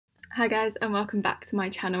Hi guys, and welcome back to my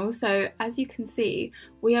channel. So as you can see,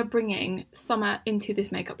 we are bringing summer into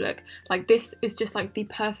this makeup look. Like, this is just like the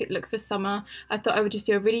perfect look for summer. I thought I would just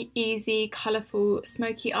do a really easy, colourful,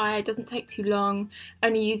 smoky eye. It doesn't take too long,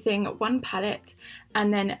 only using one palette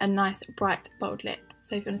and then a nice bright bold lip.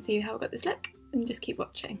 So if you want to see how I got this look, then just keep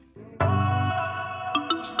watching.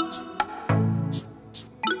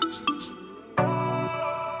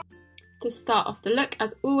 To start off the look,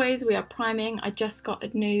 as always, we are priming. I just got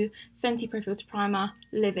a new Fenty Pro Filter primer,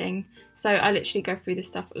 Living. So I literally go through this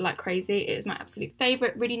stuff like crazy. It is my absolute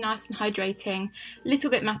favourite, really nice and hydrating,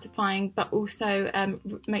 little bit mattifying, but also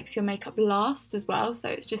makes your makeup last as well. So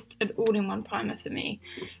it's just an all-in-one primer for me.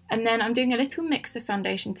 And then I'm doing a little mix of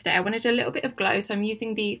foundation today. I wanted a little bit of glow, so I'm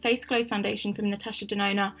using the Face Glow foundation from Natasha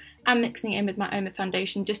Denona and mixing it in with my Uoma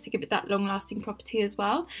foundation just to give it that long-lasting property as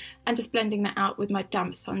well, and just blending that out with my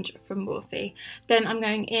damp sponge from Morphe. Then I'm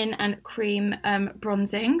going in and cream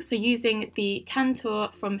bronzing, so using the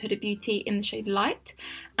Tantour from Huda Beauty in the shade Light,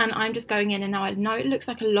 and I'm just going in, and now I know it looks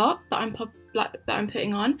like a lot that I'm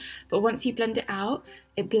putting on, but once you blend it out,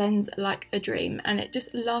 it blends like a dream and it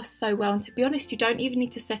just lasts so well. And to be honest, you don't even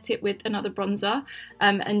need to set it with another bronzer,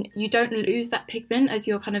 and you don't lose that pigment as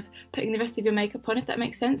you're kind of putting the rest of your makeup on, if that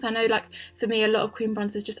makes sense. I know, like, for me, a lot of cream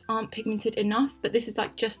bronzers just aren't pigmented enough, but this is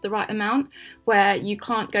like just the right amount where you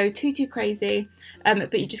can't go too crazy,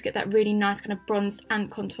 but you just get that really nice kind of bronzed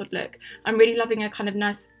and contoured look. I'm really loving a kind of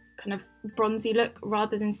nice kind of bronzy look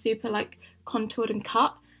rather than super like contoured and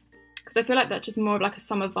cut, because I feel like that's just more of like a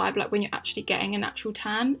summer vibe, like when you're actually getting a natural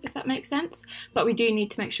tan, if that makes sense. But we do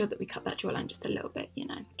need to make sure that we cut that jawline just a little bit, you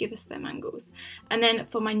know, give us them angles. And then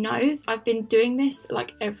for my nose, I've been doing this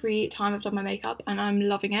like every time I've done my makeup and I'm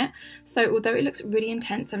loving it. So although it looks really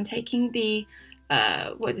intense, I'm taking the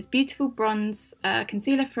what is this beautiful bronze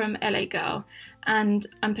concealer from LA Girl, and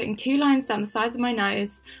I'm putting 2 lines down the sides of my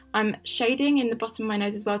nose. I'm shading in the bottom of my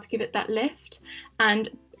nose as well to give it that lift, and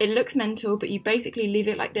it looks mental, but you basically leave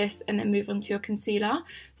it like this and then move on to your concealer.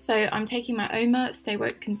 So I'm taking my Uoma Stay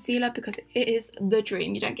Woke concealer because it is the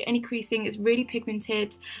dream. You don't get any creasing, it's really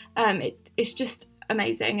pigmented, it's just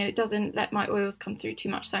amazing, and it doesn't let my oils come through too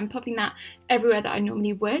much. So I'm popping that everywhere that I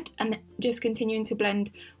normally would, and then just continuing to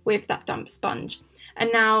blend with that damp sponge. And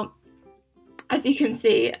now, as you can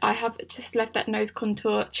see, I have just left that nose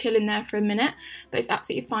contour chill in there for a minute, but it's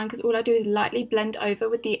absolutely fine because all I do is lightly blend over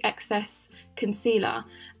with the excess concealer,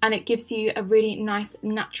 and it gives you a really nice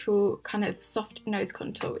natural kind of soft nose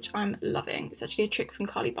contour, which I'm loving. It's actually a trick from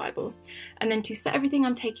Carly Bible. And then to set everything,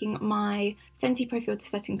 I'm taking my Fenty Pro Filter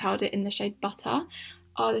setting powder in the shade Butter.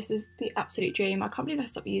 Oh, this is the absolute dream. I can't believe I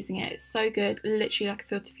stopped using it. It's so good, literally like a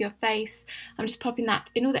filter for your face. I'm just popping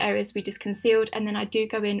that in all the areas we just concealed, and then I do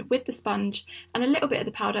go in with the sponge and a little bit of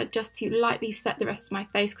the powder just to lightly set the rest of my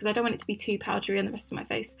face, because I don't want it to be too powdery on the rest of my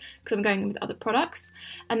face because I'm going in with other products.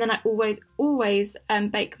 And then I always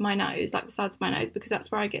bake my nose, like the sides of my nose, because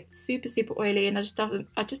that's where I get super oily, and I just don't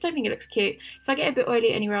think it looks cute. If I get a bit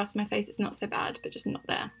oily anywhere else in my face, it's not so bad, but just not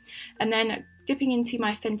there. And then dipping into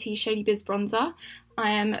my Fenty Shady Biz bronzer,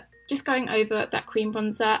 I am just going over that cream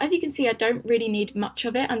bronzer. As you can see, I don't really need much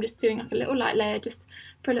of it. I'm just doing like a little light layer just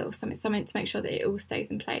for a little something to make sure that it all stays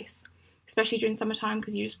in place, especially during summertime,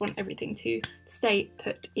 because you just want everything to stay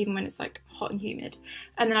put even when it's like hot and humid.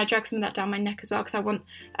 And then I drag some of that down my neck as well, because I want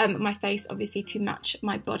my face obviously to match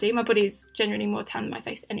my body. My body is generally more tan than my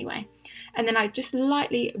face anyway. And then I just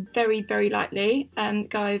lightly, very lightly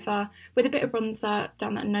go over with a bit of bronzer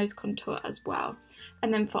down that nose contour as well.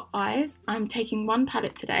 And then for eyes, I'm taking one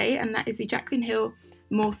palette today, and that is the Jaclyn Hill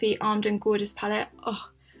Morphe Armed and Gorgeous palette. Oh,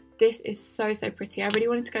 this is so pretty. I really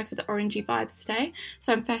wanted to go for the orangey vibes today.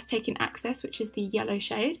 So I'm first taking Access, which is the yellow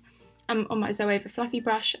shade. I'm on my Zoeva fluffy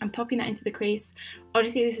brush and popping that into the crease.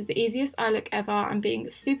 Honestly, this is the easiest eye look ever. I'm being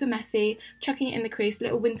super messy, chucking it in the crease,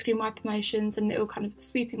 little windscreen wiper motions and little kind of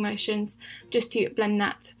sweeping motions just to blend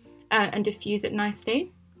that and diffuse it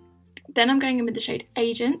nicely. Then I'm going in with the shade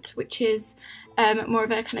Agent, which is more of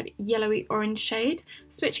a kind of yellowy orange shade,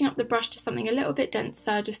 switching up the brush to something a little bit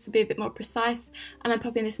denser just to be a bit more precise, and I'm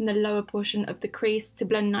popping this in the lower portion of the crease to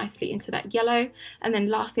blend nicely into that yellow. And then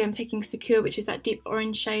lastly, I'm taking Secure, which is that deep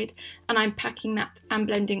orange shade, and I'm packing that and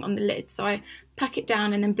blending on the lid. So I pack it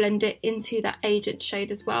down and then blend it into that Agent shade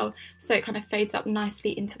as well, so it kind of fades up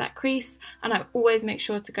nicely into that crease. And I always make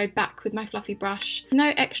sure to go back with my fluffy brush,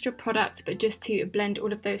 no extra product, but just to blend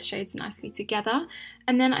all of those shades nicely together.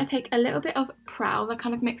 And then I take a little bit of Prowl, I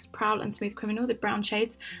kind of mixed Prowl and Smooth Criminal, the brown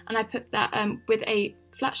shades, and I put that with a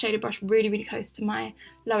flat shader brush really, really close to my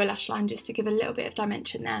lower lash line just to give a little bit of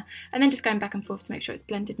dimension there, and then just going back and forth to make sure it's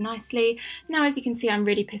blended nicely. Now, as you can see, I'm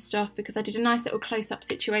really pissed off because I did a nice little close-up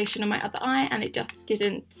situation on my other eye and it just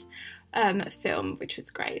didn't film, which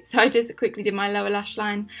was great. So I just quickly did my lower lash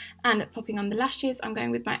line, and popping on the lashes, I'm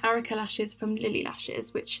going with my Arika lashes from Lilly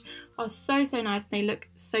Lashes, which are so, so nice. They look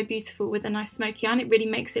so beautiful with a nice smoky eye. It really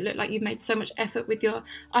makes it look like you've made so much effort with your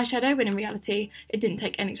eyeshadow, when in reality it didn't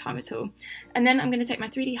take any time at all. And then I'm going to take my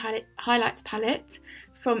 3D highlights palette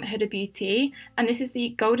from Huda Beauty, and this is the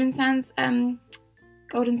Golden Sands one,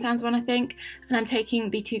 I think, and I'm taking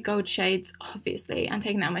the 2 gold shades, obviously, and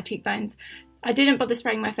taking that on my cheekbones. I didn't bother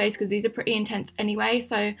spraying my face because these are pretty intense anyway,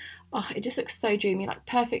 so it just looks so dreamy, like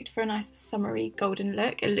perfect for a nice summery golden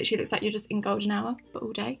look. It literally looks like you're just in golden hour, but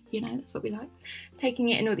all day, you know, that's what we like. Taking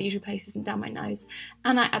it in all the usual places and down my nose,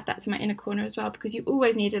 and I add that to my inner corner as well, because you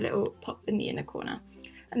always need a little pop in the inner corner.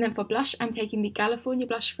 And then for blush, I'm taking the Galifornia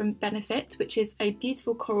blush from Benefit, which is a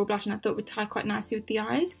beautiful coral blush, and I thought would tie quite nicely with the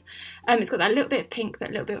eyes. It's got that little bit of pink but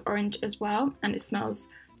a little bit of orange as well, and it smells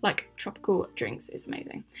like tropical drinks. It's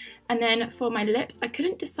amazing. And then for my lips, I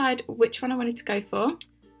couldn't decide which one I wanted to go for.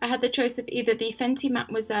 I had the choice of either the Fenty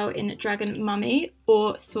Mattemoiselle in Dragon Mami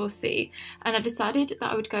or Saucy, and I decided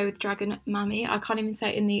that I would go with Dragon Mami. I can't even say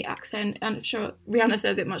it in the accent, and I'm sure Rihanna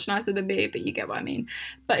says it much nicer than me, but you get what I mean.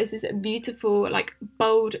 But it's this beautiful, like,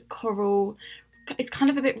 bold coral. It's kind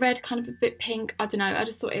of a bit red, kind of a bit pink, I don't know. I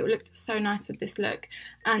just thought it looked so nice with this look,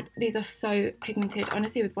 and these are so pigmented.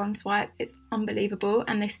 Honestly, with one swipe it's unbelievable,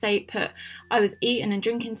 and they stay put. I was eating and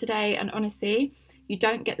drinking today, and honestly, you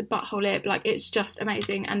don't get the butthole lip. Like, it's just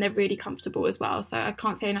amazing, and they're really comfortable as well, so I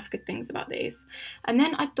can't say enough good things about these. And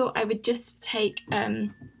then I thought I would just take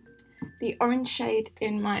the orange shade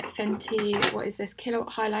in my Fenty, what is this,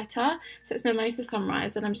 Kilowatt highlighter. So it's Mimosa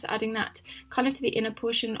Sunrise, and I'm just adding that kind of to the inner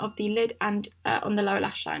portion of the lid and on the lower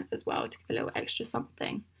lash line as well, to give a little extra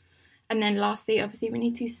something. And then lastly, obviously, we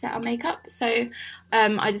need to set our makeup. So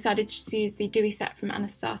I decided to use the Dewy Set from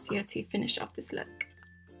Anastasia to finish off this look.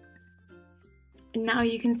 And now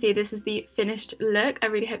you can see this is the finished look. I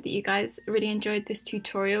really hope that you guys really enjoyed this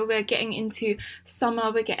tutorial. We're getting into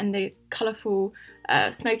summer, we're getting the colourful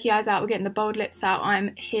smoky eyes out, we're getting the bold lips out.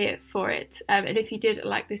 I'm here for it. And if you did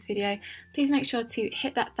like this video, please make sure to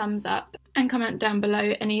hit that thumbs up and comment down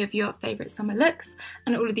below any of your favourite summer looks.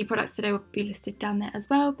 And all of the products today will be listed down there as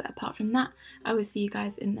well. But apart from that, I will see you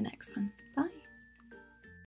guys in the next one. Bye!